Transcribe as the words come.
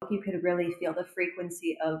you could really feel the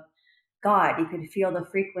frequency of God. You could feel the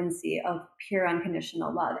frequency of pure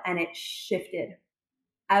unconditional love. And it shifted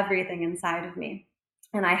everything inside of me.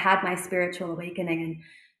 And I had my spiritual awakening. And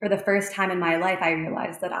for the first time in my life, I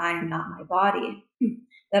realized that I am not my body,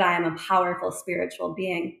 that I am a powerful spiritual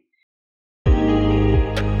being.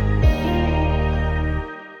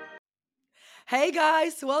 Hey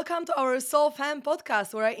guys, welcome to our Soul Fam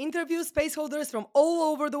podcast where I interview space holders from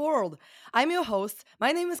all over the world. I'm your host,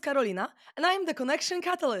 my name is Carolina, and I'm the Connection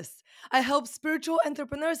Catalyst. I help spiritual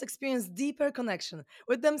entrepreneurs experience deeper connection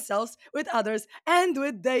with themselves, with others, and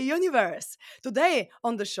with the universe. Today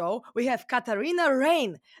on the show, we have Katarina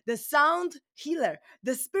Rain, the sound healer,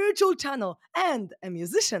 the spiritual channel, and a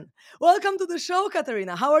musician. Welcome to the show,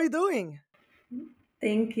 Katarina. How are you doing?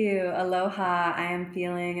 Thank you. Aloha. I am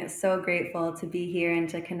feeling so grateful to be here and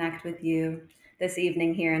to connect with you this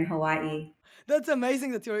evening here in Hawaii. That's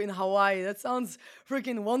amazing that you're in Hawaii. That sounds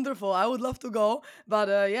freaking wonderful. I would love to go, but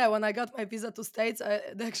yeah, when I got my visa to States,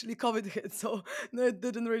 actually COVID hit, so no, it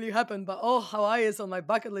didn't really happen. But oh, Hawaii is on my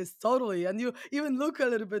bucket list totally. And you even look a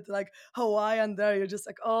little bit like Hawaiian there. You're just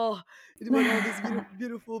like, oh, with all this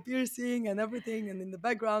beautiful piercing and everything, and in the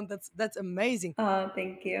background, that's amazing. Oh,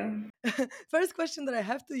 thank you. First question that I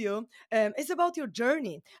have to you is about your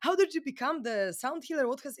journey. How did you become the sound healer?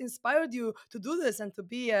 What has inspired you to do this and to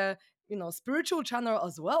be a spiritual channel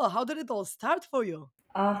as well? How did it all start for you?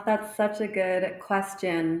 Oh, that's such a good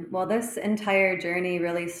question. Well, this entire journey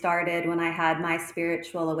really started when I had my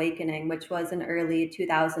spiritual awakening, which was in early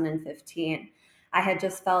 2015. I had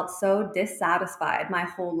just felt so dissatisfied my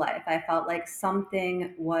whole life. I felt like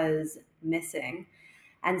something was missing.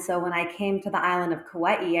 And so when I came to the island of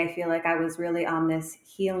Kauai, I feel like I was really on this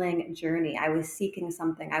healing journey. I was seeking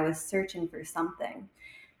something, I was searching for something.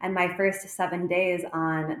 And my first 7 days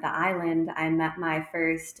on the island, I met my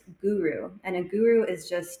first guru. And a guru is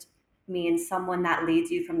just means someone that leads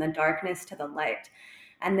you from the darkness to the light.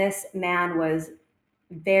 And this man was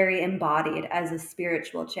very embodied as a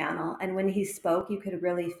spiritual channel. And when he spoke, you could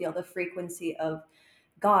really feel the frequency of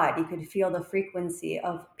God. You could feel the frequency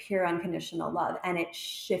of pure unconditional love. And it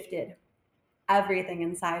shifted everything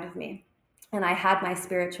inside of me. And I had my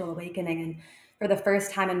spiritual awakening. And for the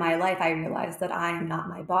first time in my life, I realized that I am not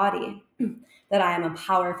my body, that I am a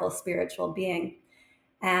powerful spiritual being.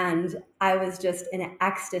 And I was just in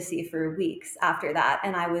ecstasy for weeks after that.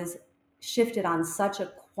 And I was shifted on such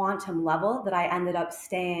a quantum level that I ended up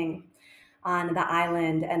staying on the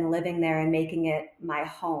island and living there and making it my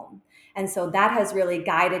home. And so that has really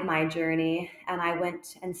guided my journey. And I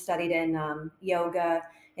went and studied in yoga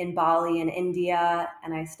in Bali in India,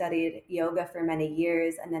 and I studied yoga for many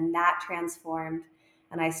years. And then that transformed.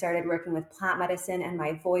 And I started working with plant medicine, and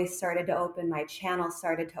my voice started to open, my channel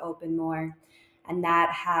started to open more. And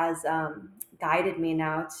that has guided me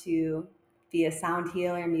now to be a sound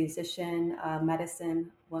healer, musician,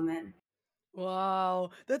 medicine woman.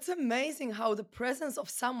 Wow, that's amazing how the presence of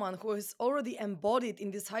someone who is already embodied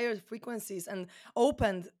in these higher frequencies and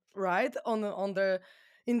opened right on their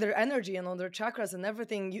in their energy and on their chakras and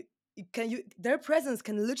everything, you their presence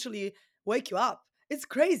can literally wake you up. It's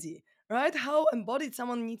crazy, right? How embodied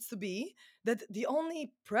someone needs to be that the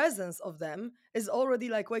only presence of them is already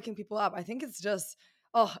like waking people up. I think it's just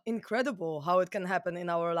incredible how it can happen in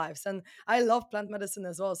our lives. And I love plant medicine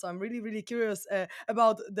as well, so I'm really curious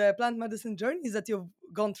about the plant medicine journeys that you've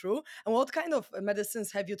gone through, and what kind of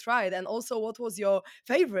medicines have you tried, and also what was your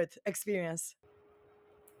favorite experience?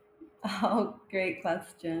 Oh, great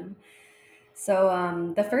question. So,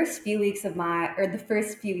 the first few weeks of my, or the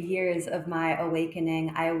first few years of my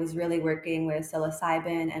awakening, I was really working with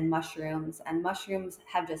psilocybin and mushrooms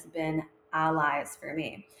have just been allies for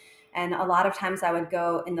me. And a lot of times I would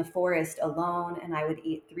go in the forest alone and I would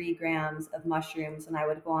eat 3 grams of mushrooms and I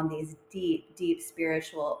would go on these deep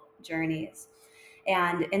spiritual journeys.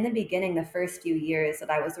 And in the beginning, the first few years that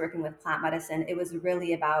I was working with plant medicine, it was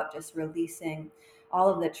really about just releasing all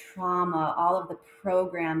of the trauma, all of the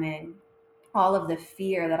programming, all of the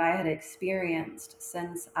fear that I had experienced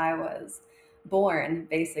since I was born,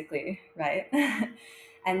 basically, right?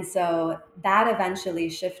 And so that eventually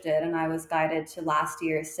shifted, and I was guided to last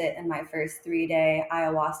year sit in my first 3 day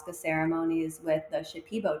ayahuasca ceremonies with the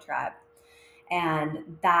Shipibo tribe.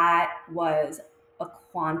 And that was a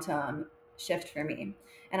quantum shift for me.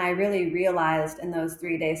 And I really realized in those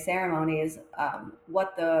 3 day ceremonies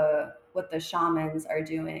what the shamans are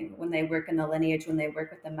doing when they work in the lineage, when they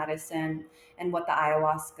work with the medicine, and what the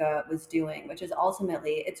ayahuasca was doing, which is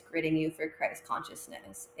ultimately it's gridding you for Christ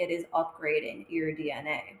consciousness. It is upgrading your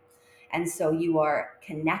DNA. And so you are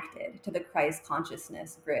connected to the Christ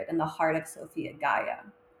consciousness grid in the heart of Sophia Gaia.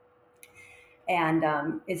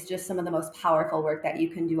 And it's just some of the most powerful work that you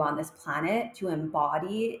can do on this planet to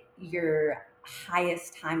embody your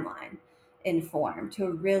highest timeline in form,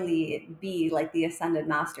 to really be like the ascended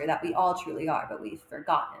master that we all truly are, but we've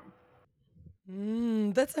forgotten.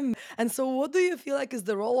 And so, what do you feel like is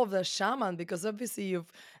the role of the shaman? Because obviously you've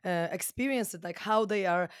experienced it, like how they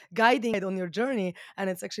are guiding on your journey, and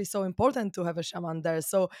it's actually so important to have a shaman there.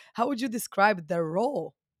 So, how would you describe their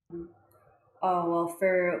role? Oh, well,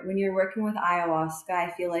 for when you're working with ayahuasca,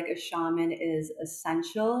 I feel like a shaman is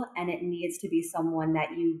essential, and it needs to be someone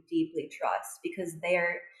that you deeply trust, because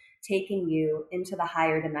they're taking you into the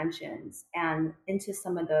higher dimensions and into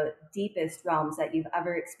some of the deepest realms that you've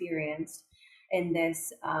ever experienced in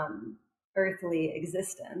this earthly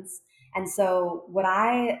existence. And so, what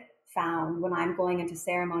I found when I'm going into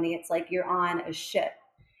ceremony, it's like you're on a ship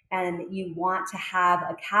and you want to have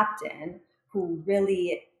a captain who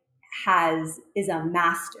really is a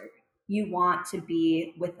master. You want to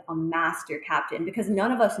be with a master captain, because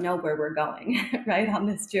none of us know where we're going right on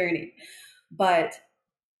this journey. But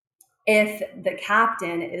if the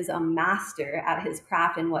captain is a master at his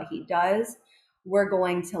craft and what he does, we're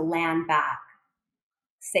going to land back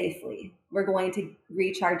safely. We're going to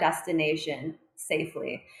reach our destination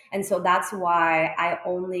safely. And so that's why I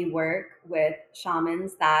only work with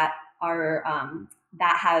shamans that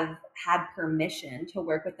have had permission to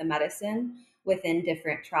work with the medicine within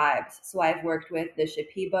different tribes. So I've worked with the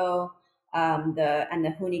Shipibo, the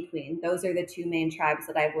Huni Queen. Those are the two main tribes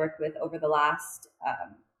that I've worked with over the last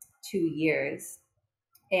 2 years,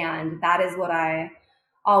 and that is what I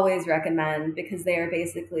always recommend, because they are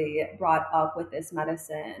basically brought up with this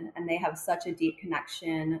medicine and they have such a deep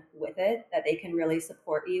connection with it that they can really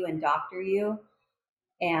support you and doctor you,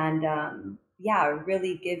 and yeah,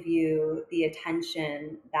 really give you the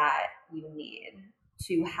attention that you need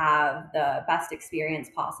to have the best experience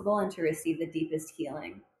possible and to receive the deepest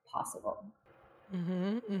healing possible.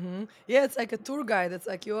 Yeah, it's like a tour guide. It's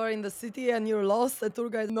like you are in the city and you're lost. A tour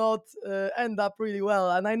guide not end up really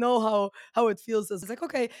well, and I know how it feels. It's like,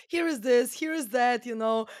 okay, here is this, here is that.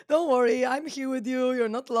 Don't worry, I'm here with you. You're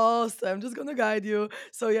not lost. I'm just gonna guide you.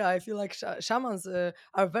 So yeah, I feel like shamans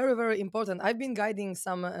are very very important. I've been guiding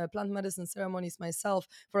some plant medicine ceremonies myself,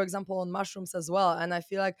 for example, on mushrooms as well, and I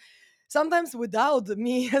feel like sometimes without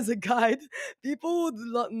me as a guide, people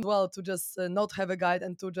would well to just not have a guide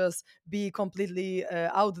and to just be completely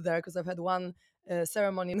out there, because I've had one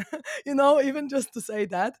ceremony, even just to say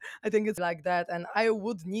that, I think it's like that. And I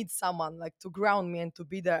would need someone like to ground me and to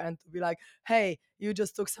be there and to be like, hey, you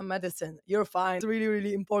just took some medicine, you're fine. It's really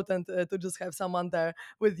really important to just have someone there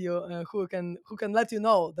with you who can let you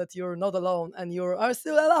know that you're not alone and you are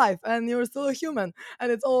still alive and you're still a human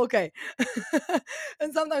and it's all okay.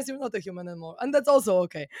 And sometimes you're not a human anymore, and that's also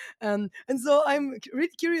okay. And so I'm really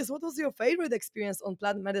curious, what was your favorite experience on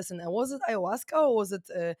plant medicine? And was it ayahuasca, or was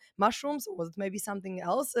it mushrooms, or was it maybe something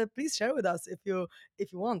else? Please share with us if you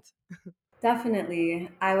want. Definitely.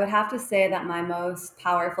 I would have to say that my most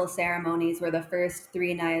powerful ceremonies were the first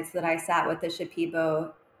 3 nights that I sat with the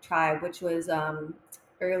Shipibo tribe, which was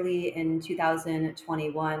early in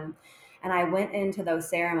 2021. And I went into those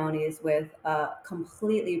ceremonies with a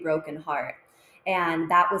completely broken heart. And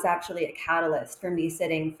that was actually a catalyst for me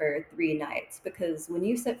sitting for 3 nights, because when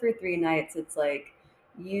you sit for 3 nights, it's like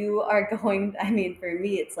you are going, I mean, for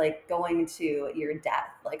me it's like going to your death.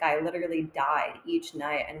 Like I literally died each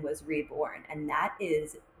night and was reborn, and that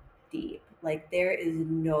is deep. Like there is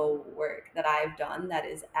no work that I've done that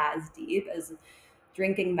is as deep as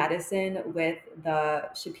drinking medicine with the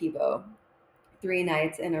Shipibo 3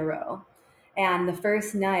 nights in a row. And the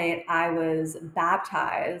first night I was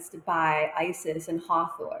baptized by Isis and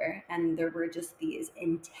Hathor, and there were just these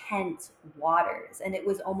intense waters, and it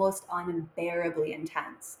was almost unbearably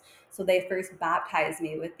intense. So they first baptized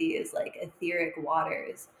me with these like etheric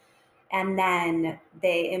waters, and then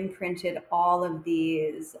they imprinted all of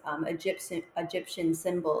these Egyptian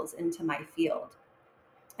symbols into my field.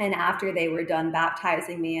 And after they were done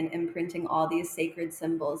baptizing me and imprinting all these sacred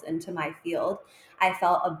symbols into my field, I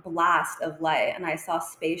felt a blast of light and I saw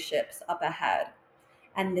spaceships up ahead.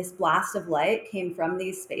 And this blast of light came from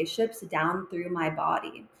these spaceships down through my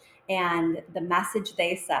body. And the message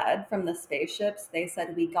they said from the spaceships, they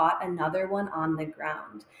said, "We got another one on the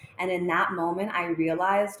ground." And in that moment, I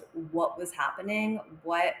realized what was happening,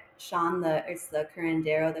 what it's the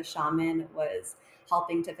curandero, the shaman, was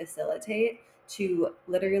helping to facilitate, to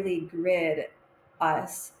literally grid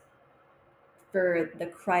us for the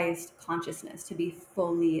Christ consciousness to be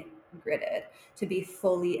fully gridded, to be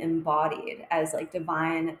fully embodied as like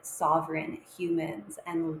divine, sovereign humans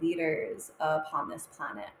and leaders upon this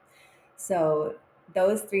planet. So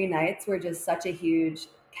those 3 nights were just such a huge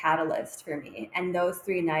catalyst for me. And those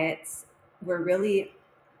 3 nights were really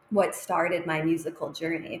what started my musical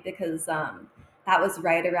journey because that was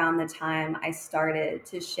right around the time I started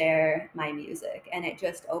to share my music. And it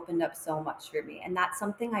just opened up so much for me. And that's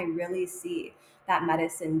something I really see that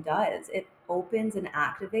medicine does. It opens and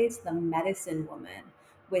activates the medicine woman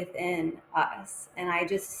within us. And I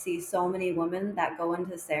just see so many women that go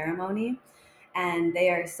into ceremony and they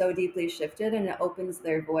are so deeply shifted and it opens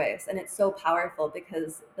their voice. And it's so powerful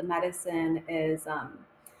because the medicine is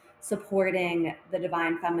supporting the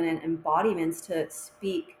divine feminine embodiments to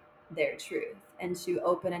speak their truth and to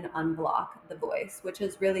open and unblock the voice, which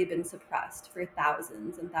has really been suppressed for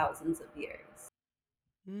thousands and thousands of years.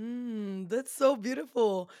 That's so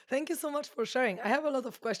beautiful. Thank you so much for sharing. I have a lot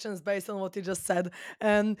of questions based on what you just said.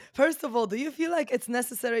 And first of all, do you feel like it's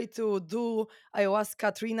necessary to do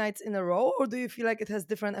ayahuasca 3 nights in a row, or do you feel like it has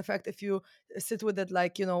different effect if you sit with it,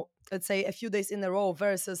 like, let's say a few days in a row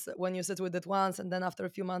versus when you sit with it once and then after a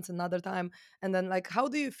few months another time, and then like how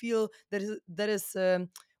do you feel that is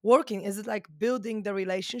working? Is it like building the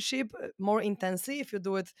relationship more intensely if you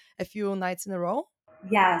do it a few nights in a row?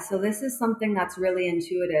 Yeah, so this is something that's really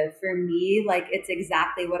intuitive for me. Like it's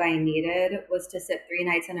exactly what I needed was to sit 3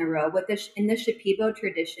 nights in a row. With this in the Shipibo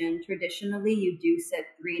tradition, traditionally you do sit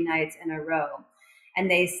 3 nights in a row, and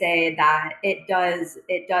they say that it does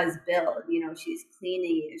build. You know, she's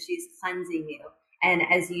cleaning you, she's cleansing you, and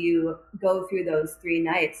as you go through those 3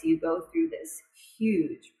 nights, you go through this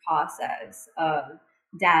huge process of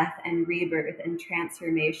death and rebirth and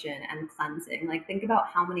transformation and cleansing. Like think about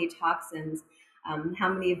how many toxins, how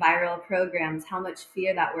many viral programs, how much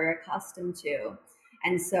fear that we're accustomed to.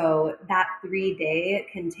 And so that 3 day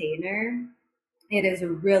container, it is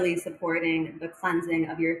really supporting the cleansing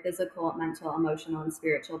of your physical, mental, emotional, and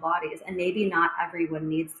spiritual bodies. And maybe not everyone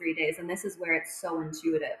needs 3 days. And this is where it's so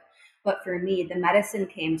intuitive. But for me, the medicine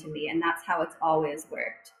came to me, and that's how it's always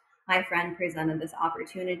worked. My friend presented this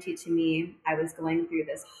opportunity to me. I was going through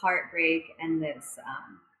this heartbreak and this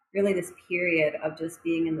really this period of just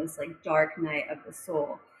being in this like dark night of the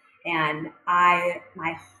soul. And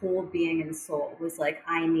my whole being and soul was like,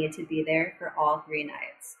 I need to be there for all 3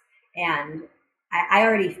 nights. And I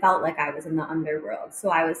already felt like I was in the underworld. So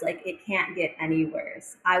I was like, it can't get any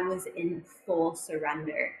worse. I was in full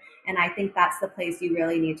surrender. And I think that's the place you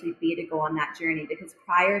really need to be to go on that journey because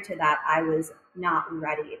prior to that, I was not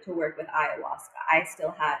ready to work with ayahuasca. I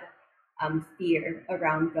still had fear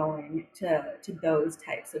around going to those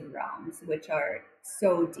types of realms, which are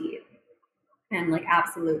so deep and like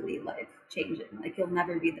absolutely life changing. Like you'll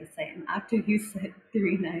never be the same after you sit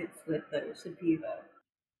 3 nights with the Shipibo.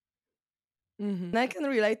 And I can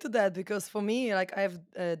relate to that because for me, like I've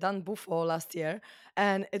done Bufo last year,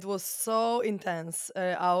 and it was so intense.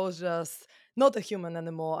 I was just not a human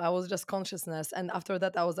anymore. I was just consciousness. And after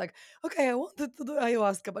that, I was like, okay, I wanted to do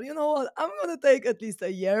ayahuasca, but you know what? I'm gonna take at least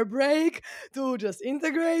a year break to just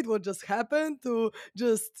integrate what just happened. To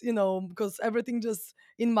just because everything just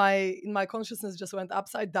in my consciousness just went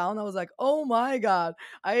upside down. I was like, oh my god,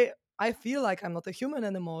 I feel like I'm not a human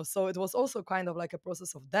anymore. So it was also kind of like a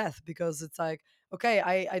process of death because it's like, okay,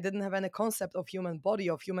 I didn't have any concept of human body,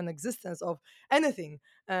 of human existence, of anything.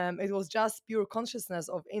 It was just pure consciousness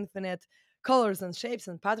of infinite colors and shapes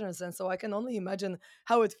and patterns. And so I can only imagine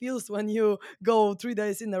how it feels when you go 3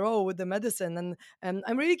 days in a row with the medicine. And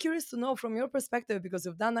I'm really curious to know from your perspective, because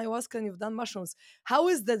you've done ayahuasca and you've done mushrooms, how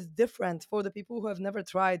is that different for the people who have never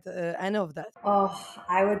tried any of that? Oh,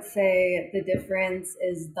 I would say the difference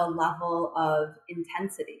is the level of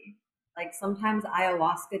intensity. Like sometimes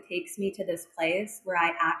ayahuasca takes me to this place where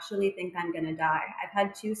I actually think I'm going to die. I've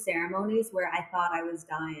had two ceremonies where I thought I was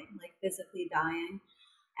dying, like physically dying,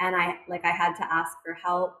 and I had to ask for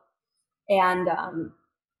help. And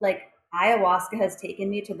like ayahuasca has taken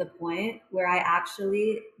me to the point where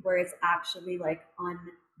where it's actually like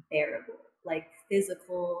unbearable, like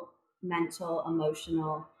physical, mental,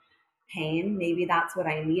 emotional pain. Maybe that's what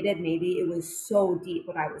I needed. Maybe it was so deep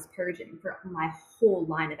what I was purging for my whole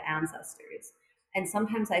line of ancestors. And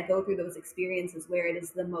sometimes I go through those experiences where it is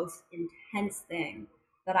the most intense thing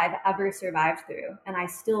that I've ever survived through. And I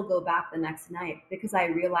still go back the next night because I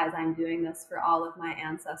realize I'm doing this for all of my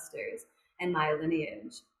ancestors and my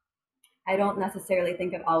lineage. I don't necessarily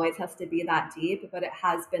think it always has to be that deep, but it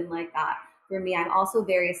has been like that for me. I'm also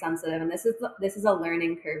very sensitive, and this is a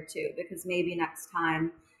learning curve too, because maybe next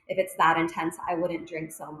time, if it's that intense, I wouldn't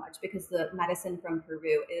drink so much because the medicine from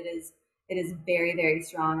Peru, it is very very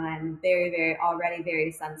strong, and I'm very very already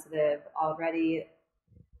very sensitive already.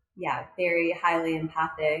 yeah, very highly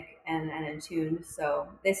empathic and attuned. So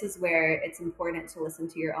this is where it's important to listen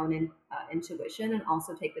to your own intuition and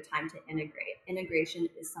also take the time to integrate. Integration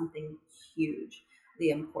is something hugely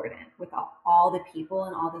important with all the people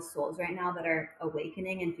and all the souls right now that are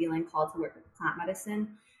awakening and feeling called to work with plant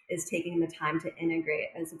medicine, is taking the time to integrate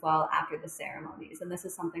as well after the ceremonies. And this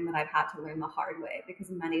is something that I've had to learn the hard way, because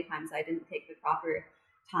many times I didn't take the proper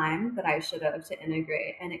time that I should have to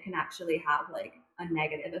integrate, and it can actually have like a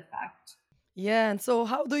negative effect. Yeah, and so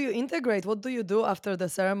how do you integrate? What do you do after the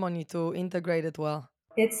ceremony to integrate it well?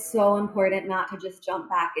 It's so important not to just jump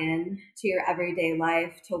back in to your everyday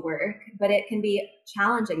life to work, but it can be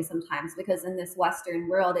challenging sometimes, because in this Western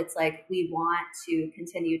world, it's like we want to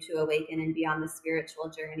continue to awaken and be on the spiritual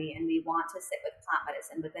journey, and we want to sit with plant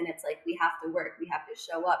medicine, but then it's like we have to work, we have to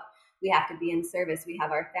show up, we have to be in service, we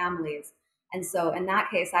have our families. And so in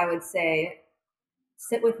that case, I would say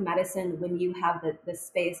sit with medicine when you have the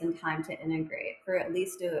space and time to integrate for at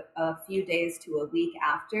least a few days to a week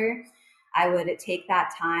after. I would take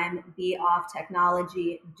that time, be off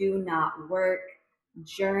technology, do not work,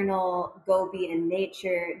 journal, go be in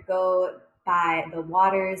nature, go by the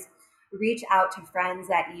waters, reach out to friends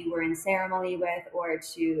that you were in ceremony with, or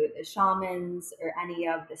to the shamans or any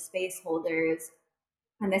of the space holders.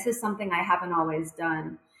 And this is something I haven't always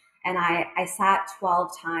done. And I sat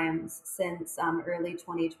 12 times since early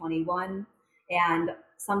 2021. And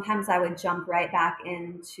sometimes I would jump right back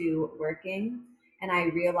into working. And I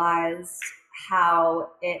realized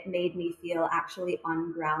how it made me feel actually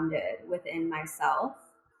ungrounded within myself.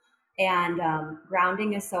 And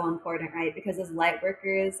grounding is so important, right? Because as light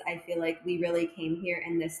workers, I feel like we really came here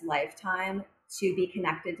in this lifetime to be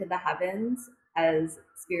connected to the heavens as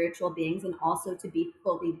spiritual beings, and also to be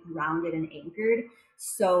fully grounded and anchored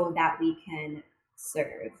so that we can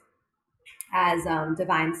serve as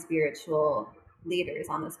divine spiritual leaders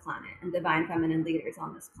on this planet and divine feminine leaders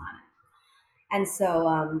on this planet. And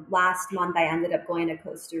so last month, I ended up going to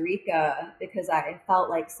Costa Rica because I felt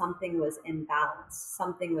like something was imbalanced,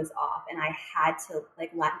 something was off, and I had to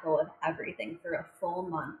like let go of everything for a full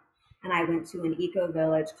month. And I went to an eco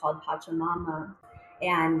village called Pachamama.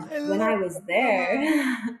 And I when love I was Mama.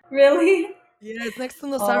 there, really? Yeah, it's next to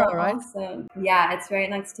Nosara, Oh, right? awesome. Yeah, it's right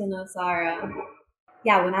next to Nosara.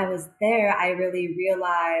 Yeah, when I was there, I really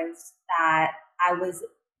realized that I was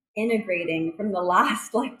integrating from the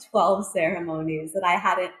last like 12 ceremonies, that I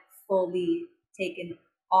hadn't fully taken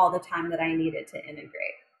all the time that I needed to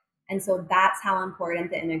integrate. And so that's how important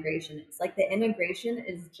the integration is. Like the integration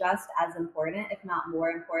is just as important, if not more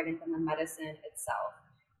important, than the medicine itself.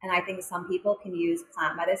 And I think some people can use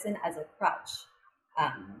plant medicine as a crutch.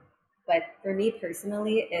 Um, but for me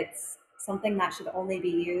personally, it's something that should only be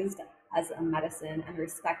used as a medicine and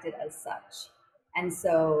respected as such. And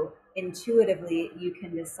so intuitively, you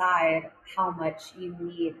can decide how much you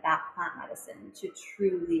need that plant medicine to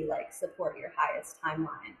truly like support your highest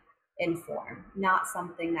timeline in form, not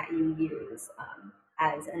something that you use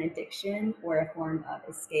as an addiction or a form of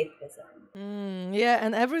escapism. Yeah,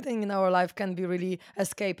 and everything in our life can be really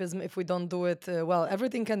escapism if we don't do it well.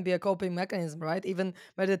 Everything can be a coping mechanism, right? Even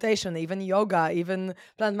meditation, even yoga, even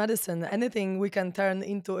plant medicine, anything we can turn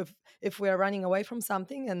into if we are running away from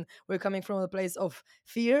something and we're coming from a place of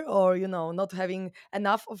fear, or not having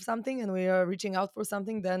enough of something, and we are reaching out for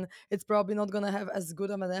something, then it's probably not going to have as good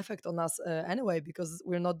of an effect on us anyway, because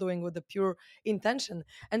we're not doing with the pure intention.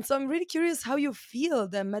 And so I'm really curious how you feel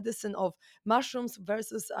the medicine of mushrooms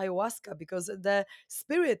versus ayahuasca, because the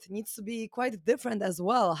spirit needs to be quite different as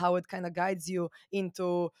well, how it kind of guides you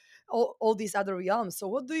into all these other realms. So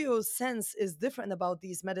what do you sense is different about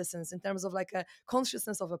these medicines in terms of like a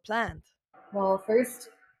consciousness of a plant? Well, first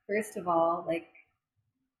of all, like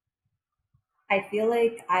I feel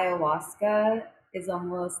like ayahuasca is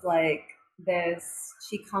almost like this.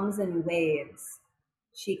 She comes in waves.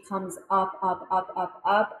 She comes up, up, up, up,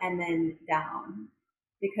 up, and then down.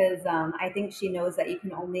 Because I think she knows that you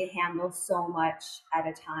can only handle so much at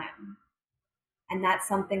a time. And that's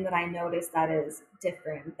something that I noticed that is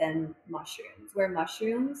different than mushrooms, where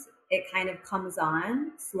mushrooms, it kind of comes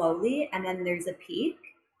on slowly and then there's a peak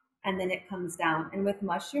and then it comes down. And with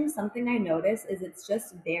mushrooms, something I notice is it's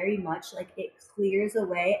just very much like it clears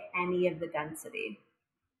away any of the density.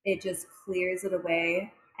 It just clears it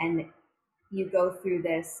away, and you go through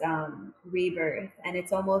this rebirth. And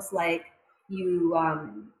it's almost like you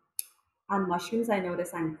on mushrooms, I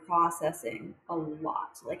notice I'm processing a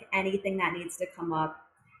lot. Like anything that needs to come up,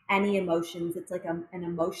 any emotions, it's like an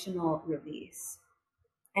emotional release.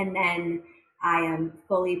 And then I am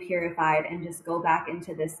fully purified and just go back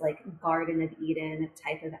into this like Garden of Eden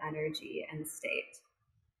type of energy and state.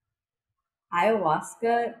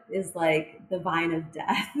 Ayahuasca is like the vine of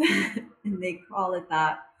death, and they call it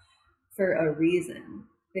that for a reason,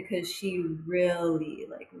 because she really,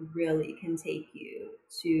 like, really can take you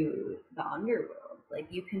to the underworld. Like,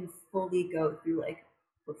 you can fully go through like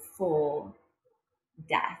the full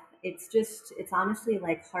death. It's honestly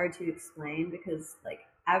like hard to explain, because like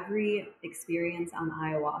every experience on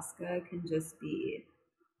ayahuasca can just be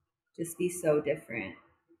so different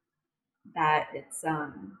that it's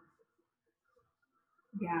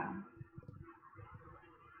yeah.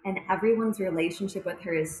 And everyone's relationship with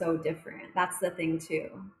her is so different. That's the thing too.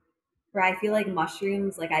 Where I feel like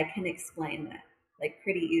mushrooms, like I can explain it like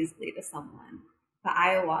pretty easily to someone. But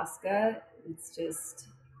ayahuasca, it's just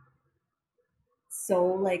so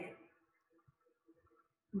like,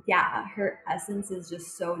 yeah, her essence is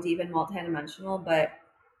just so deep and multidimensional. But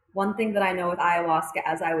one thing that I know with ayahuasca,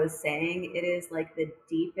 as I was saying, it is like the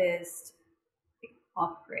deepest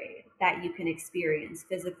upgrade that you can experience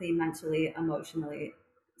physically, mentally, emotionally,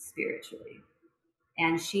 spiritually.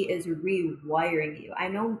 And she is rewiring you. I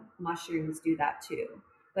know mushrooms do that too,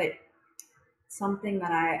 but something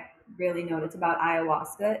that I really notice about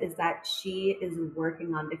ayahuasca is that she is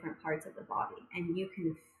working on different parts of the body, and you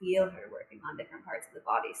can feel her working on different parts of the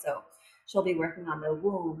body. So she'll be working on the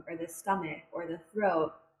womb or the stomach or the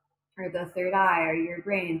throat or the third eye or your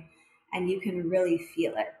brain, and you can really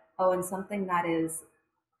feel it. Oh, and something that is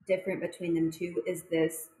different between them two is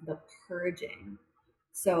this the purging.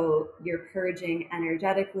 So you're purging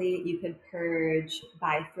energetically. You could purge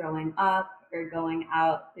by throwing up or going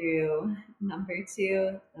out through number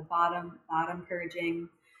two, the bottom purging.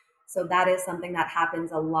 So that is something that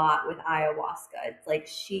happens a lot with ayahuasca. It's like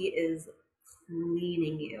she is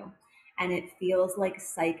cleaning you, and it feels like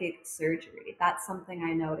psychic surgery. That's something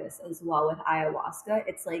I notice as well with ayahuasca.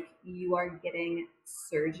 It's like you are getting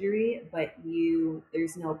surgery, but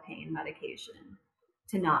there's no pain medication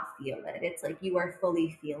to not feel it. It's like you are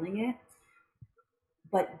fully feeling it,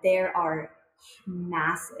 but there are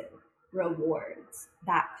massive rewards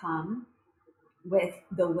that come with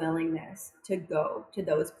the willingness to go to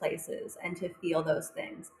those places and to feel those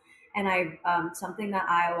things. And something that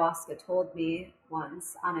ayahuasca told me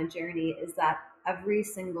once on a journey is that every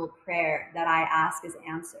single prayer that I ask is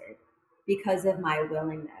answered because of my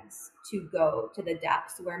willingness to go to the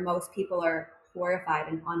depths where most people are horrified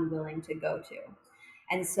and unwilling to go to.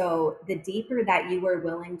 And so the deeper that you are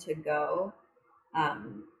willing to go,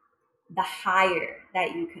 um, the higher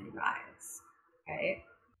that you can rise, right?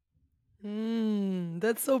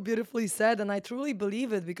 That's so beautifully said, and I truly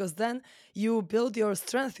believe it because then you build your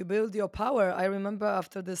strength, you build your power. I remember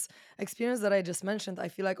after this experience that I just mentioned, I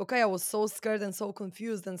feel like, okay, I was so scared and so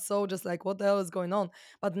confused and so just like, what the hell is going on?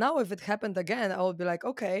 But now, if it happened again, I would be like,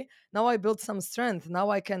 okay, now I built some strength.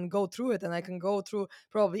 Now I can go through it and I can go through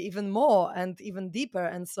probably even more and even deeper.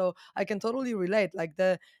 And so I can totally relate. Like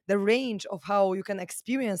the range of how you can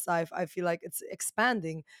experience life, I feel like it's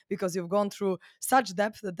expanding because you've gone through such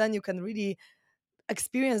depth that then you can really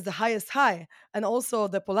experience the highest high. And also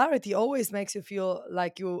the polarity always makes you feel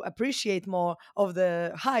like you appreciate more of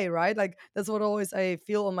the high, right? Like that's what always I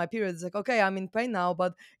feel on my period. It's like, okay, I'm in pain now,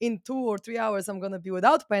 but in 2 or 3 hours I'm gonna be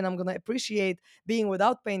without pain. I'm gonna appreciate being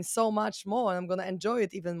without pain so much more, and I'm gonna enjoy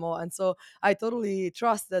it even more. And so I totally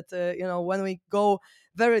trust that when we go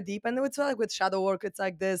very deep, and it's like with shadow work, it's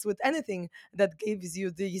like this with anything that gives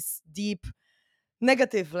you these deep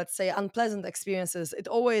negative, let's say unpleasant experiences, it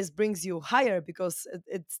always brings you higher because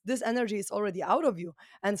it's this energy is already out of you,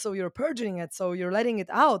 and so you're purging it, so you're letting it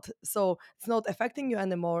out, so it's not affecting you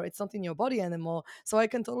anymore, it's not in your body anymore. So I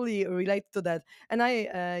can totally relate to that. And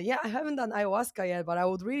yeah, I haven't done ayahuasca yet, but I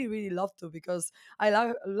would really really love to because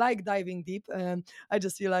I like diving deep, and I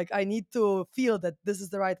just feel like I need to feel that this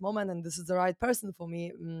is the right moment and this is the right person for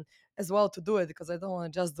me, as well, to do it, because I don't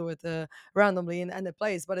want to just do it randomly in any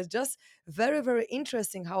place. But it's just very very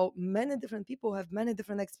interesting how many different people have many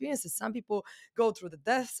different experiences. Some people go through the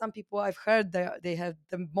death, some people I've heard they have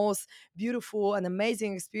the most beautiful and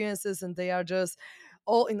amazing experiences, and they are just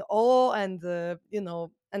all in awe and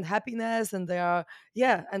and happiness, and they are,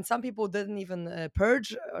 yeah. And some people didn't even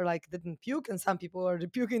purge or like didn't puke, and some people are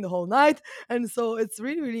puking the whole night. And so it's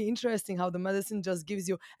really really interesting how the medicine just gives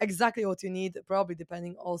you exactly what you need, probably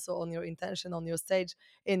depending also on your intention, on your stage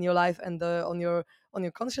in your life, and on your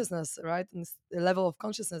consciousness, right? And the level of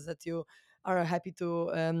consciousness that you are happy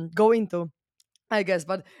to go into, I guess.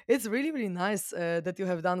 But it's really really nice that you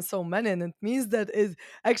have done so many, and it means that it's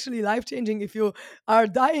actually life changing if you are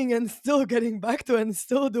dying and still getting back to and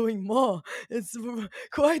still doing more. It's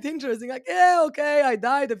quite interesting, like, yeah, okay, I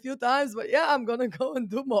died a few times, but yeah, I'm gonna go and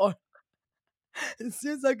do more. It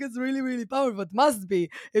seems like it's really, really powerful, but must be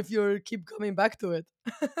if you keep coming back to it.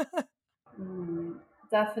 Mm,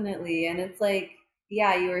 definitely. And it's like,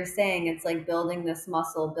 yeah, you were saying it's like building this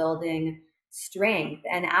muscle, building strength.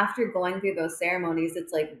 And after going through those ceremonies,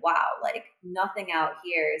 it's like, wow, like nothing out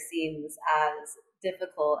here seems as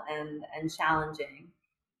difficult and challenging.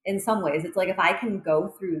 In some ways, it's like if I can go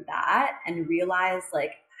through that and realize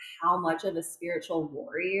like how much of a spiritual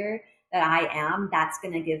warrior that I am, that's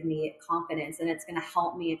going to give me confidence and it's going to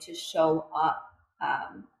help me to show up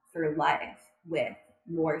for life with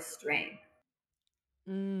more strength.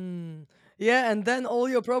 Mm. Yeah, and then all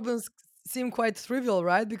your problems seem quite trivial,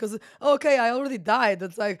 right? Because okay, I already died.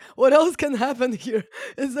 It's like, what else can happen here?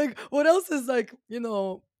 It's like, what else is like,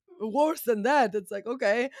 worse than that? It's like,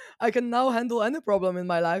 okay, I can now handle any problem in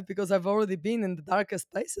my life because I've already been in the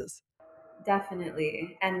darkest places.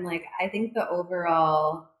 Definitely. And like I think the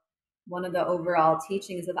overall one of the overall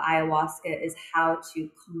teachings of ayahuasca is how to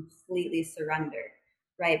completely surrender,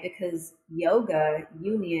 right? Because yoga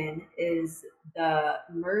union is the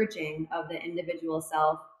merging of the individual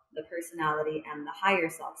self, the personality, and the higher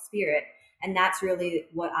self spirit. And that's really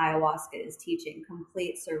what ayahuasca is teaching,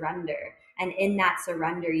 complete surrender. And in that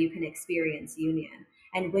surrender, you can experience union.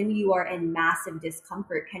 And when you are in massive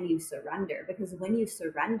discomfort, can you surrender? Because when you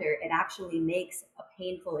surrender, it actually makes a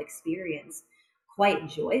painful experience quite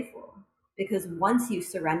joyful. Because once you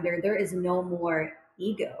surrender, there is no more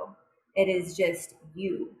ego. It is just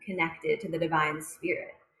you connected to the divine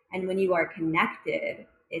spirit. And when you are connected,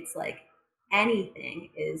 it's like anything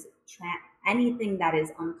that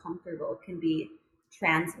is uncomfortable can be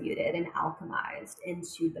transmuted and alchemized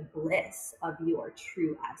into the bliss of your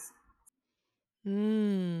true essence.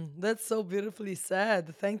 That's so beautifully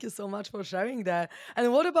said. Thank you so much for sharing that.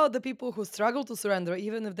 And what about the people who struggle to surrender,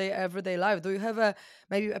 even if they everyday life? Do you have a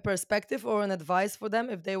maybe a perspective or an advice for them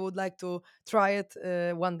if they would like to try it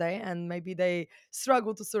one day and maybe they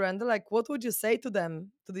struggle to surrender? Like, what would you say to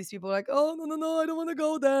them, to these people? Like, oh no no no, I don't want to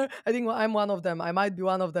go there. I think I'm one of them. I might be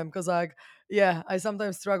one of them because like yeah, I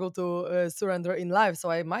sometimes struggle to surrender in life. So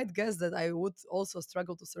I might guess that I would also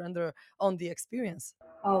struggle to surrender on the experience.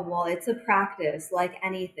 Oh, well, it's a practice like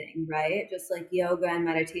anything, right? Just like yoga and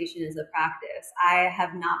meditation is a practice. I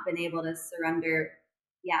have not been able to surrender,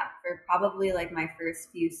 yeah, for probably like my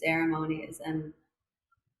first few ceremonies. And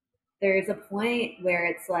there's a point where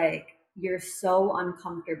it's like you're so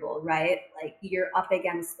uncomfortable, right? Like you're up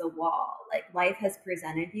against the wall. Like life has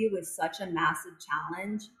presented you with such a massive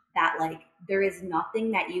challenge that like there is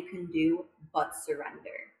nothing that you can do but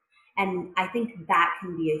surrender. And I think that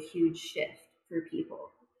can be a huge shift for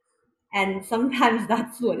people, and sometimes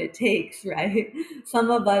that's what it takes, right? Some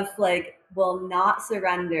of us like will not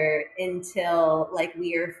surrender until like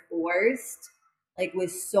we are forced, like with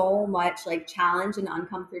so much like challenge and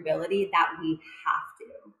uncomfortability that we have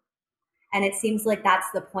to. And it seems like that's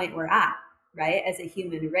the point we're at, right? As a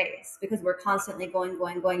human race, because we're constantly going,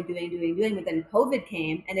 doing. But then COVID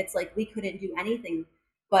came and it's like we couldn't do anything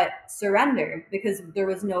but surrender because there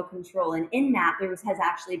was no control. And in that, has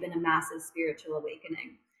actually been a massive spiritual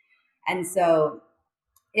awakening. And so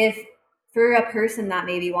if for a person that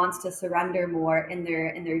maybe wants to surrender more in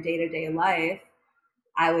their day-to-day life,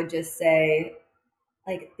 I would just say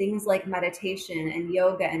like things like meditation and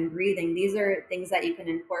yoga and breathing, these are things that you can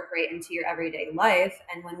incorporate into your everyday life.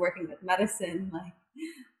 And when working with medicine, like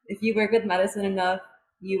if you work with medicine enough,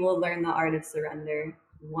 you will learn the art of surrender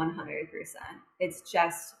 100%. It's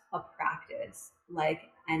just a practice like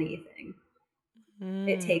anything.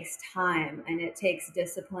 It Mm. takes time and it takes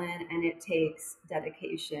discipline and it takes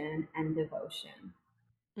dedication and devotion.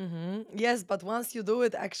 Yes, but once you do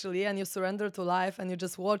it actually and you surrender to life and you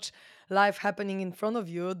just watch life happening in front of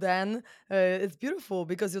you, then it's beautiful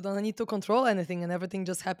because you don't need to control anything and everything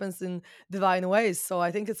just happens in divine ways. So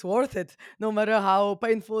I think it's worth it, no matter how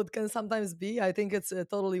painful it can sometimes be. I think it's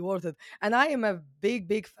totally worth it. And I am a big,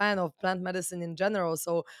 big fan of plant medicine in general.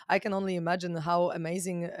 So I can only imagine how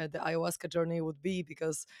amazing the ayahuasca journey would be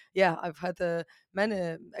because, yeah, I've had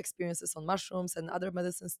many experiences on mushrooms and other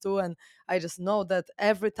medicines too. And I just know that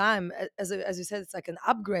every time, as you said, it's like an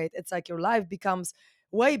upgrade. It's like your life becomes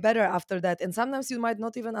way better after that. And sometimes you might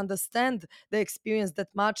not even understand the experience that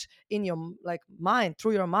much in your like mind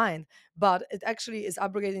through your mind, but it actually is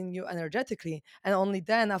upgrading you energetically. And only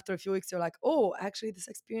then, after a few weeks, you're like, oh, actually, this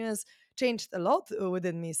experience changed a lot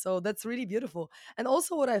within me. So that's really beautiful. And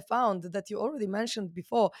also, what I found that you already mentioned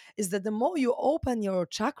before is that the more you open your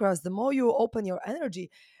chakras, the more you open your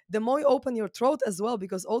energy, the more you open your throat as well,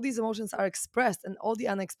 because all these emotions are expressed and all the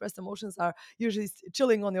unexpressed emotions are usually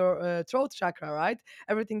chilling on your throat chakra, right?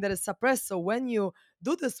 Everything that is suppressed. So when you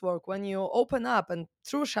do this work, when you open up, and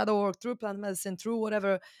through shadow work, through plant medicine, through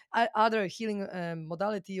whatever other healing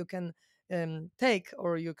modality you can take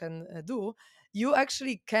or you can do, you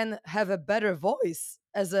actually can have a better voice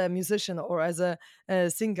as a musician or as a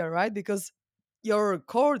singer, right? Because your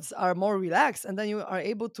chords are more relaxed, and then you are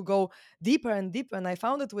able to go deeper and deeper. And I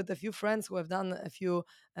found it with a few friends who have done a few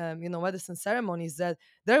medicine ceremonies, that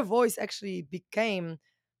their voice actually became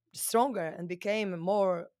stronger and became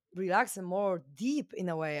more relaxed and more deep in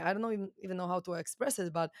a way. I don't know even know how to express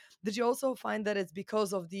it, but did you also find that it's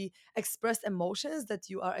because of the expressed emotions that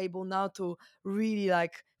you are able now to really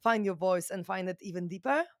like find your voice and find it even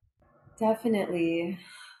deeper? Definitely.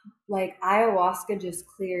 Like ayahuasca just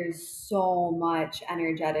clears so much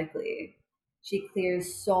energetically. She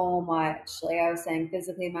clears so much, like I was saying,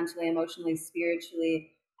 physically, mentally, emotionally,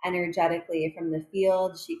 spiritually, energetically from the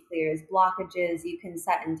field. She clears blockages. You can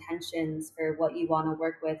set intentions for what you want to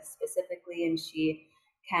work with specifically, and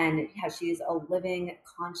she's a living,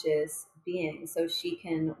 conscious being, so she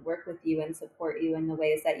can work with you and support you in the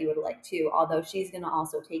ways that you would like to. Although she's going to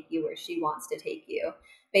also take you where she wants to take you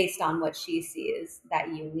based on what she sees that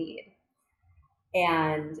you need.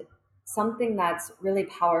 And something that's really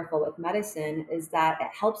powerful with medicine is that it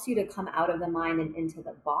helps you to come out of the mind and into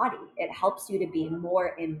the body. It helps you to be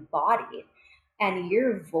more embodied. And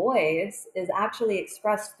your voice is actually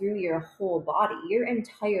expressed through your whole body. Your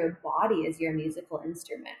entire body is your musical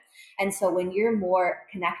instrument. And so when you're more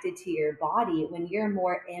connected to your body, when you're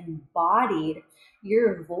more embodied,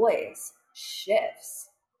 your voice shifts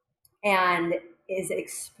and is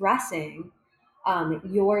expressing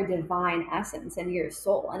your divine essence and your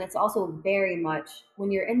soul. And it's also very much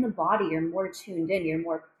when you're in the body, you're more tuned in, you're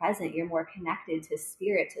more present, you're more connected to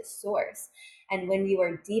spirit, to source. And when you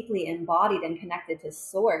are deeply embodied and connected to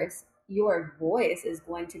source, your voice is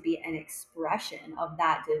going to be an expression of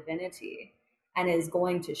that divinity and is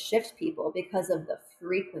going to shift people because of the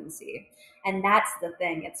frequency. And that's the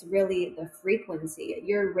thing. It's really the frequency.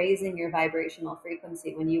 You're raising your vibrational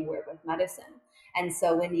frequency when you work with medicine. And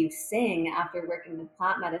so when you sing after working with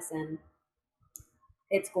plant medicine,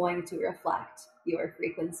 it's going to reflect your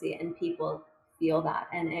frequency, and people feel that,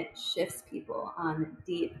 and it shifts people on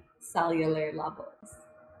deep cellular levels.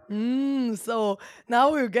 So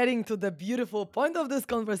now we're getting to the beautiful point of this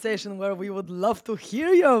conversation where we would love to hear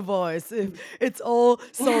your voice. If it's all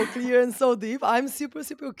so clear and so deep, I'm super,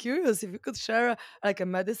 super curious if you could share like a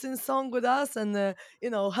medicine song with us and,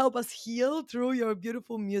 help us heal through your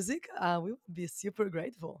beautiful music. We would be super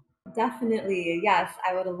grateful. Definitely. Yes.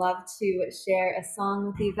 I would love to share a song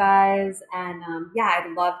with you guys. And yeah,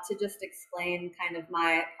 I'd love to just explain kind of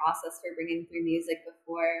my process for bringing through music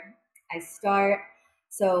before I start.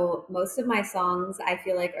 So, most of my songs I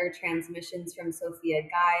feel like are transmissions from Sophia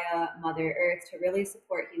Gaia, Mother Earth, to really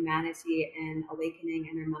support humanity in awakening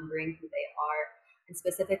and remembering who they are. And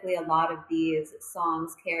specifically, a lot of these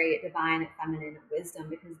songs carry divine feminine wisdom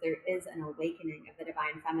because there is an awakening of the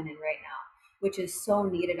divine feminine right now, which is so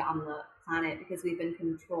needed on the planet because we've been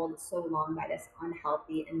controlled so long by this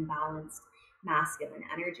unhealthy, imbalanced masculine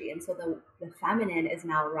energy. And so the feminine is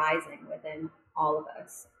now rising within all of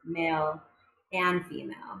us, male and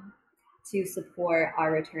female, to support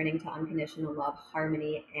our returning to unconditional love,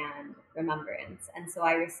 harmony, and remembrance. And so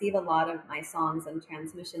I receive a lot of my songs and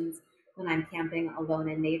transmissions when I'm camping alone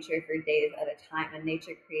in nature for days at a time. And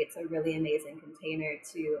nature creates a really amazing container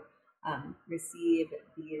to receive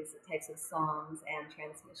these types of songs and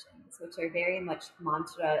transmissions, which are very much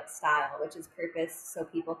mantra style, which is purpose so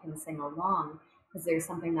people can sing along. Because there's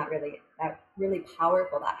something that really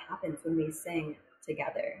powerful that happens when we sing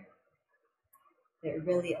together. It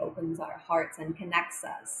really opens our hearts and connects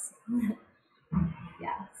us.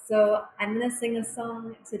 Yeah. So I'm gonna sing a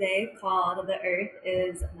song today called "The Earth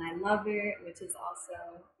Is My Lover," which is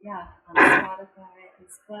also on Spotify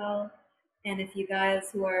as well. And if you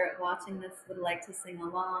guys who are watching this would like to sing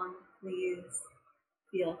along, please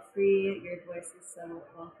feel free. Your voice is so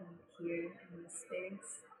welcome here in this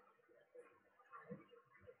space.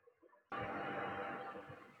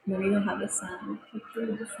 Let me know how the sound.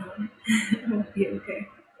 Hopefully the sound will be okay.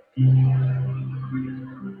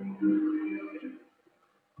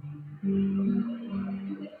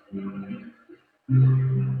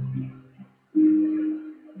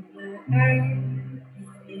 The earth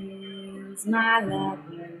is my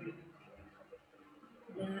lover.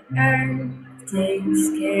 The earth takes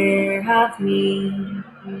care of me.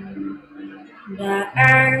 The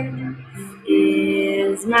earth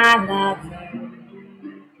is my lover.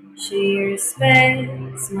 She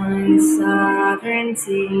respects my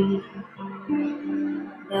sovereignty.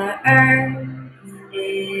 The earth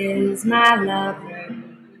is my lover.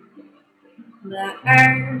 The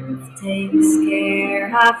earth takes care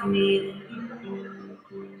of me.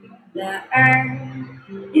 The earth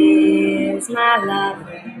is my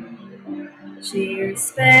lover. She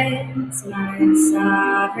respects my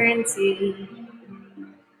sovereignty.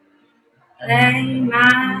 Lay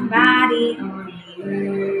my body on the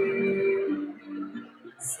earth.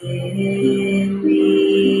 Set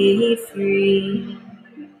me free.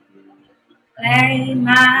 Lay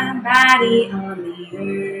my body on the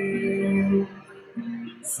earth.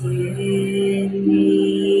 Set me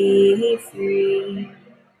free.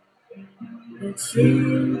 The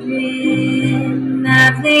children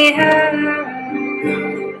of the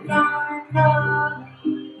earth are calling.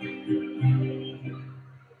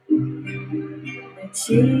 The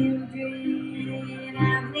children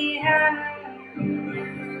of the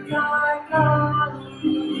earth are calling.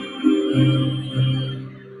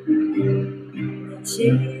 The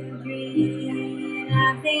children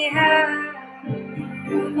of the earth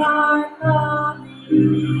are calling.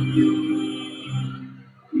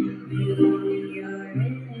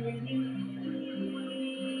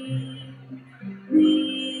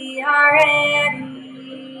 We are ready. We are ready.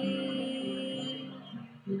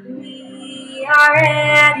 We are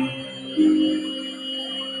ready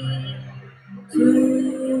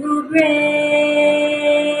to break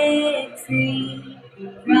free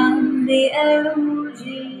from the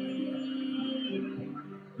illusion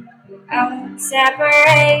of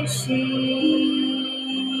separation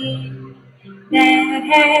that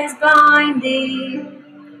has blinded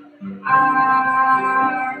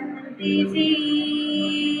our divinity.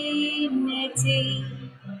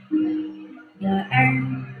 The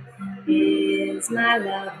earth is my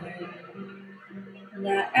lover.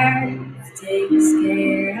 The earth takes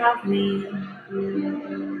care of me.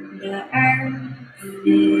 The earth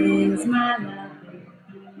is my lover.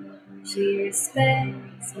 She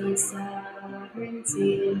respects my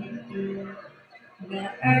sovereignty.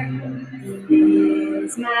 The earth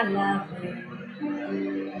is my lover.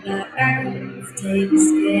 The earth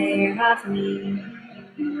takes care of me.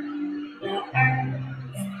 The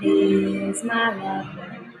earth is my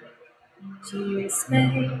lover. She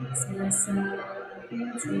respects my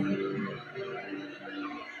sovereignty.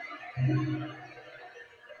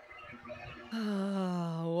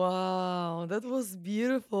 Ah, wow, that was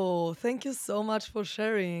beautiful. Thank you so much for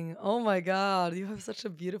sharing. Oh my God, you have such a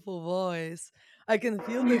beautiful voice. I can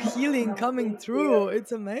feel the healing coming Thank you. through.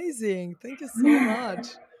 It's amazing. Thank you so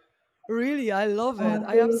much. Really, I love it.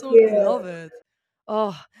 I Thank absolutely you. love it.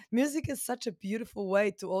 Oh, music is such a beautiful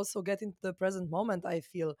way to also get into the present moment, I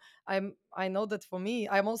feel. I know that for me,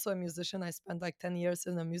 I'm also a musician. I spent like 10 years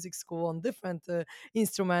in a music school on different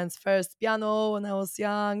instruments. First piano when I was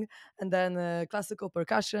young, and then classical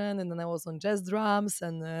percussion, and then I was on jazz drums,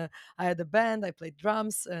 and I had a band, I played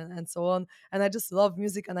drums and so on. And I just love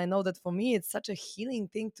music, and I know that for me it's such a healing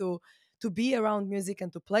thing to be around music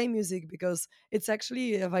and to play music, because it's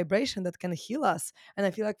actually a vibration that can heal us. And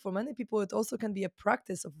I feel like for many people, it also can be a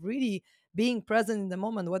practice of really being present in the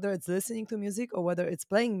moment, whether it's listening to music or whether it's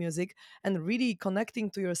playing music, and really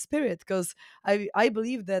connecting to your spirit. Because I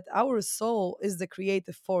believe that our soul is the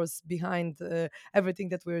creative force behind everything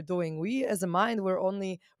that we're doing. We, as a mind, we're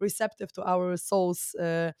only receptive to our soul's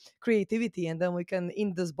creativity, and then we can,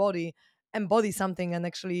 in this body, embody something and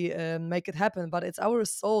actually make it happen. But it's our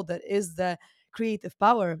soul that is the creative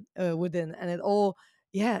power within, and it all,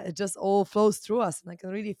 yeah, it just all flows through us, and I can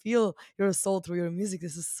really feel your soul through your music.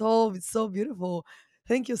 This is so, it's so beautiful.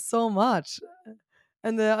 Thank you so much.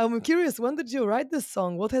 And I'm curious, when did you write this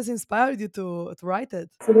song? What has inspired you to write it?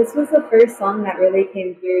 So this was the first song that really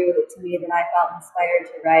came through to me that I felt inspired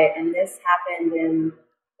to write, and this happened in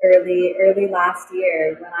early last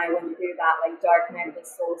year when I went through that like dark night of the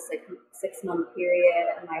soul 6 month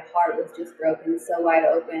period, and my heart was just broken so wide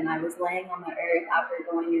open. I was laying on the earth after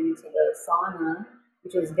going into the sauna,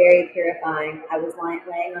 which was very purifying. I was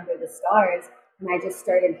laying under the stars, and I just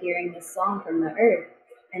started hearing this song from the earth,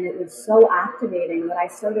 and it was so activating that I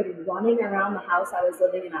started running around the house I was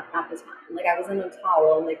living in at the time. Like I was in a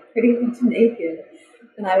towel, like pretty much naked,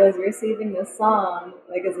 and I was receiving this song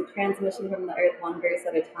like as a transmission from the earth, one verse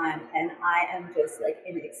at a time, and I am just like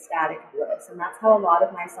in ecstatic bliss, and that's how a lot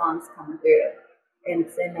of my songs come through.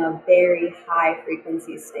 It's in a very high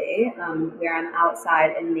frequency state where I'm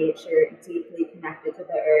outside in nature, deeply connected to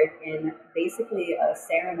the earth in basically a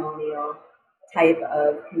ceremonial type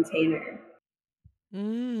of container.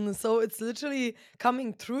 So it's literally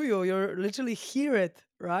coming through you. You're literally hear it,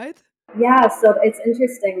 right? Yeah, so it's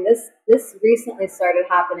interesting. This recently started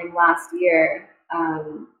happening last year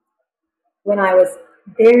when I was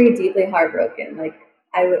very deeply heartbroken. Like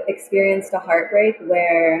experienced a heartbreak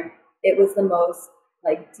where it was the most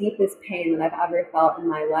like deepest pain that I've ever felt in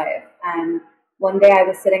my life. And one day I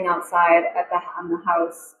was sitting outside at the on the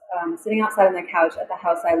house, sitting outside on the couch at the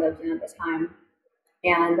house I lived in at the time,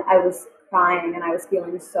 and I was crying and I was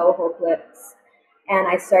feeling so hopeless. And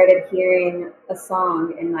I started hearing a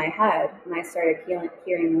song in my head, and I started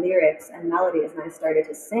hearing lyrics and melodies, and I started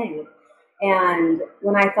to sing. And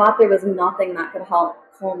when I thought there was nothing that could help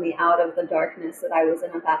pull me out of the darkness that I was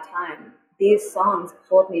in at that time, these songs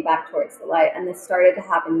pulled me back towards the light. And this started to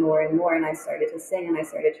happen more and more. And I started to sing and I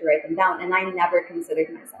started to write them down. And I never considered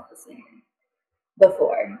myself a singer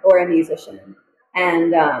before or a musician.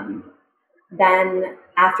 And then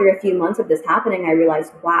after a few months of this happening, I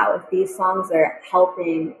realized, wow, if these songs are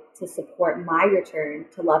helping to support my return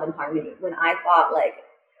to love and harmony, when I thought like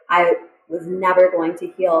I was never going to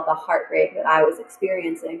heal the heartbreak that I was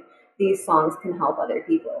experiencing, these songs can help other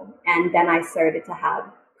people. And then I started to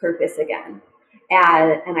have purpose again.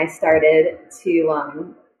 And I started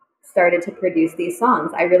to produce these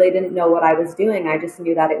songs. I really didn't know what I was doing. I just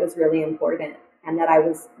knew that it was really important and that I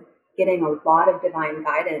was getting a lot of divine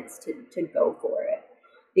guidance to go for it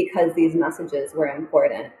because these messages were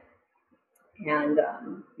important. And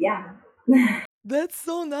yeah. That's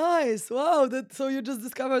so nice. Wow. That so you just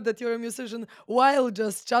discovered that you're a musician while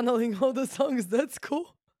just channeling all the songs. That's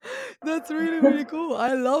cool. That's really, really cool.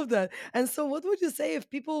 I love that. And so, what would you say if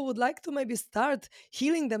people would like to maybe start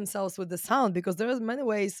healing themselves with the sound? Because there are many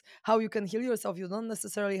ways how you can heal yourself. You don't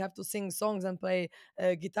necessarily have to sing songs and play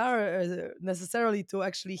guitar necessarily to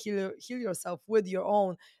actually heal yourself with your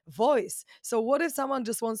own voice. So, what if someone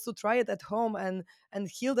just wants to try it at home and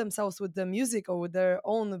heal themselves with the music or with their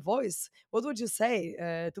own voice? What would you say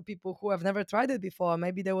to people who have never tried it before?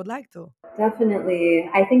 Maybe they would like to. Definitely.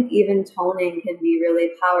 I think even toning can be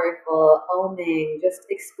really powerful. Oming, just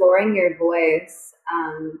exploring your voice,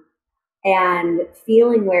 and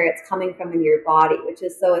feeling where it's coming from in your body, which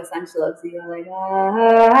is so essential. So you're like,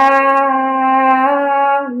 ah,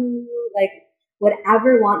 like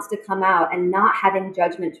whatever wants to come out and not having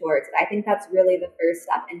judgment towards it. I think that's really the first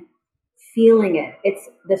step. And feeling it. It's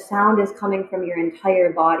the sound is coming from your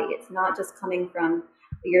entire body. It's not just coming from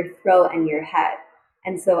your throat and your head.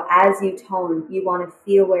 And so as you tone, you want to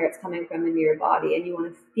feel where it's coming from in your body and you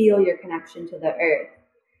want to feel your connection to the earth.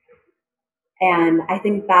 And I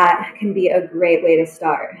think that can be a great way to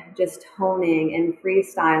start, just toning and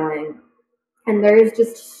freestyling. And there's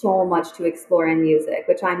just so much to explore in music,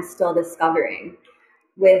 which I'm still discovering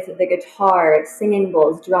with the guitar, singing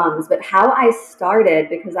bowls, drums. But how I started,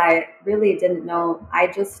 because I really didn't know, I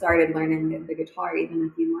just started learning the guitar even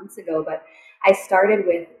a few months ago, but I started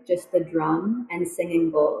with just the drum and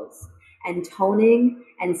singing bowls and toning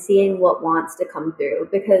and seeing what wants to come through.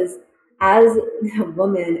 Because as a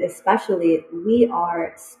woman, especially, we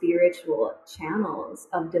are spiritual channels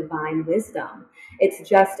of divine wisdom. It's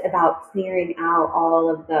just about clearing out all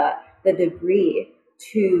of the debris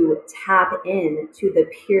to tap into the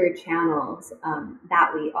pure channels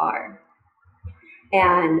that we are.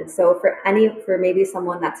 And so for maybe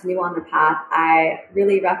someone that's new on the path, I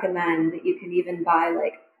really recommend that you can even buy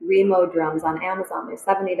like Remo drums on Amazon. They're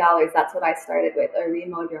 $70. That's what I started with, a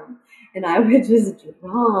Remo drum. And I would just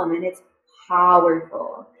drum and it's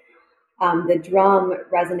powerful. The drum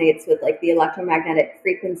resonates with like the electromagnetic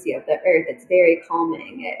frequency of the earth. It's very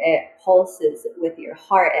calming. It pulses with your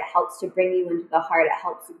heart. It helps to bring you into the heart. It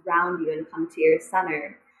helps ground you and come to your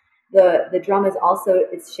center. The drum is also,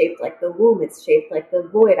 it's shaped like the womb. It's shaped like the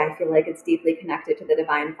void. I feel like it's deeply connected to the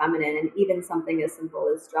divine feminine. And even something as simple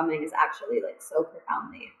as drumming is actually like so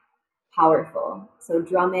profoundly powerful. So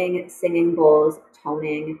drumming, singing bowls,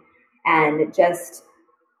 toning, and just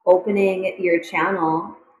opening your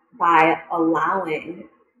channel by allowing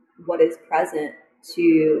what is present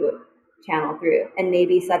to channel through and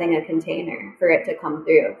maybe setting a container for it to come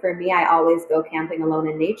through. For me, I always go camping alone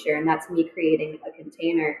in nature, and that's me creating a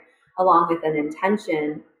container along with an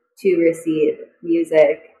intention to receive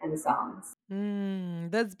music and songs.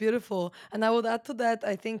 That's beautiful. And I would add to that,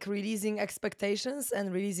 I think releasing expectations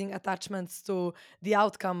and releasing attachments to the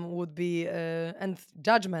outcome would be, and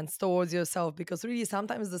judgments towards yourself, because really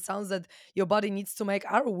sometimes the sounds that your body needs to make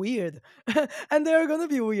are weird. And they're going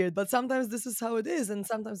to be weird, but sometimes this is how it is. And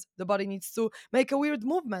sometimes the body needs to make a weird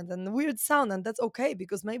movement and a weird sound. And that's okay,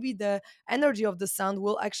 because maybe the energy of the sound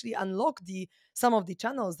will actually unlock some of the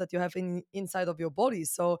channels that you have inside of your body.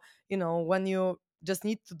 So, when you just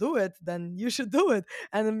need to do it, then you should do it.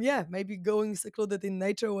 And yeah, maybe going secluded in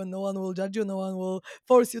nature when no one will judge you, no one will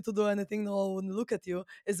force you to do anything, no one will look at you,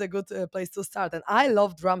 is a good place to start. And I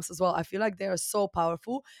love drums as well. I feel like they are so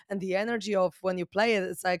powerful, and the energy of when you play it,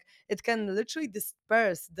 it's like it can literally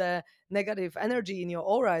disperse the negative energy in your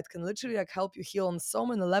aura. It can literally like help you heal on so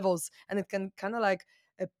many levels, and it can kind of like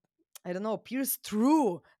uh, I don't know, pierce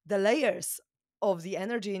through the layers of the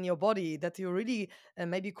energy in your body that you really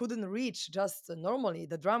maybe couldn't reach just normally.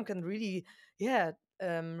 The drum can really, yeah,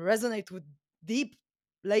 resonate with deep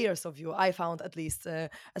layers of you. I found at least,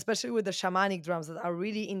 especially with the shamanic drums that are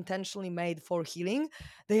really intentionally made for healing.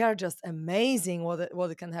 They are just amazing.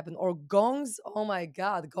 What it can happen. Or gongs. Oh my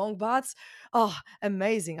god, gong bats. Oh,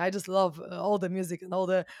 amazing! I just love all the music and all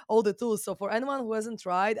the tools. So for anyone who hasn't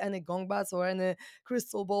tried any gong bats or any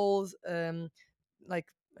crystal balls, like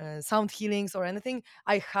sound healings or anything,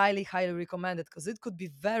 I highly, highly recommend it because it could be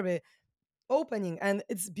very opening, and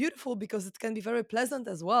it's beautiful because it can be very pleasant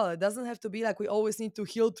as well. It doesn't have to be like we always need to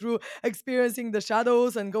heal through experiencing the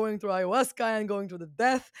shadows and going through ayahuasca and going through the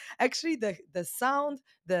death. Actually, the sound,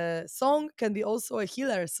 the song can be also a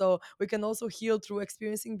healer. So we can also heal through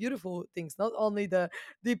experiencing beautiful things, not only the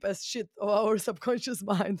deepest shit of our subconscious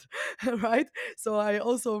mind, right? So I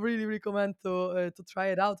also really recommend to try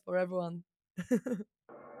it out for everyone.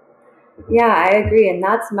 Yeah, I agree. And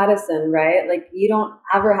that's medicine, right? Like, you don't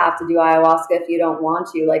ever have to do ayahuasca if you don't want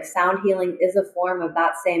to. Like, sound healing is a form of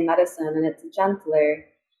that same medicine, and it's gentler.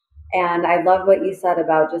 And I love what you said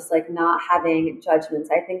about just like not having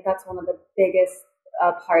judgments. I think that's one of the biggest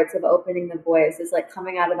parts of opening the voice is like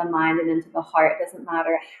coming out of the mind and into the heart. It doesn't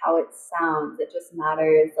matter how it sounds, it just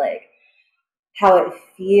matters like how it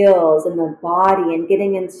feels in the body and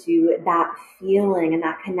getting into that feeling and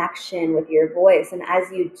that connection with your voice. And as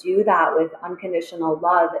you do that with unconditional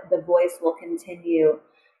love, the voice will continue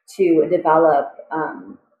to develop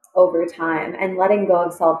over time. And letting go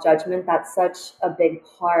of self judgment, that's such a big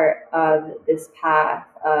part of this path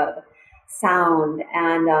of sound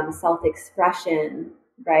and self expression.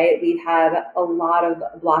 Right, we've had a lot of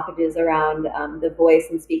blockages around the voice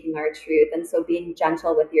and speaking our truth, and so being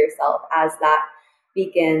gentle with yourself as that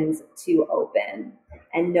begins to open,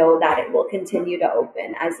 and know that it will continue to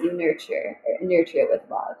open as you nurture it with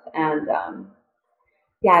love. And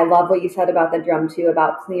yeah, I love what you said about the drum too,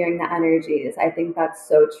 about clearing the energies. I think that's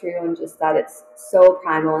so true, and just that it's so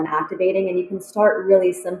primal and activating. And you can start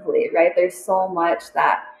really simply, right? There's so much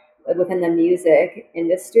that within the music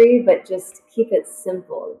industry, but just keep it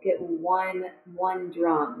simple. Get one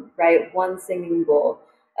drum, right? One singing bowl.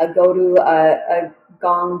 Go to a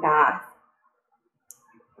gong bath.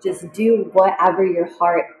 Just do whatever your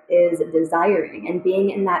heart is desiring, and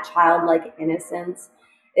being in that childlike innocence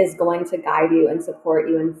is going to guide you and support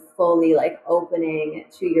you in fully like opening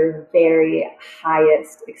to your very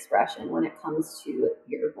highest expression when it comes to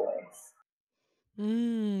your voice.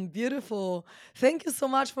 Beautiful. Thank you so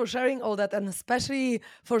much for sharing all that, and especially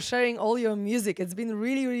for sharing all your music. It's been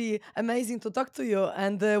really, really amazing to talk to you.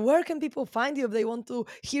 And where can people find you if they want to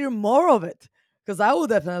hear more of it? Because I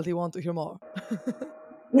would definitely want to hear more.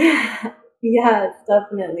 Yes,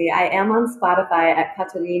 definitely. I am on Spotify at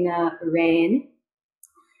Katarina Rain.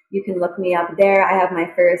 You can look me up there. I have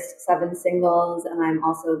my first 7 singles, and I'm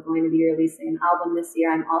also going to be releasing an album this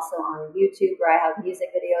year. I'm also on YouTube where I have music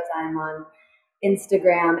videos. I'm on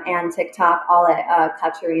Instagram and TikTok, all at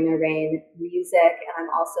Katarina Rain Music. And I'm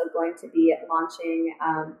also going to be launching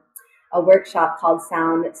a workshop called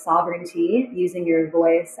Sound Sovereignty, using your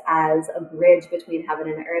voice as a bridge between heaven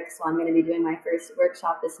and earth. So I'm going to be doing my first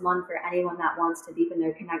workshop this month for anyone that wants to deepen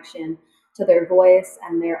their connection to their voice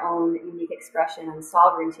and their own unique expression and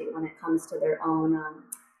sovereignty when it comes to their own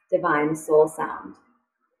divine soul sound.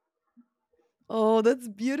 Oh, that's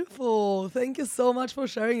beautiful. Thank you so much for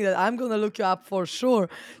sharing that. I'm going to look you up for sure.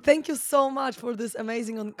 Thank you so much for this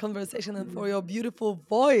amazing conversation and for your beautiful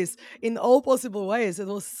voice in all possible ways. It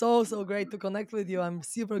was so, so great to connect with you. I'm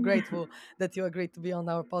super grateful that you agreed to be on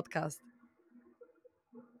our podcast.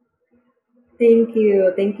 Thank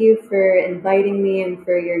you. Thank you for inviting me and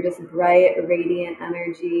for your just bright, radiant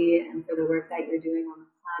energy and for the work that you're doing on the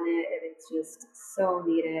planet. It's just so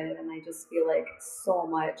needed. And I just feel like so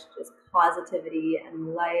much just positivity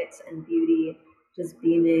and light and beauty just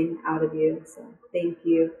beaming out of you. So thank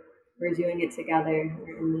you. We're doing it together.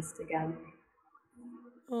 We're in this together.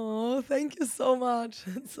 Oh, thank you so much.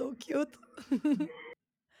 It's so cute.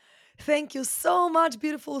 Thank you so much,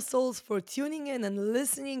 beautiful souls, for tuning in and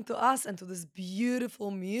listening to us and to this beautiful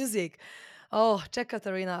music. Oh, check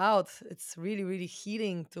Katarina out. It's really, really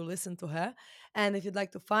healing to listen to her. And if you'd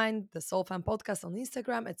like to find the Soul Fam podcast on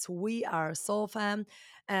Instagram, it's We Are Soul Fam.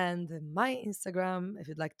 And my Instagram, if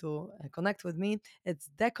you'd like to connect with me, it's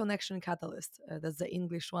The Connection Catalyst. That's the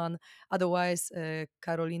English one. Otherwise,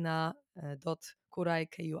 Carolina dot Kuraj,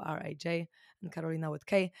 Kurij, and Carolina with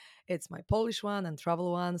K. It's my Polish one and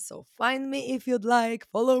travel one. So find me if you'd like,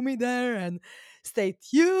 follow me there, and stay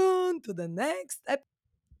tuned to the next episode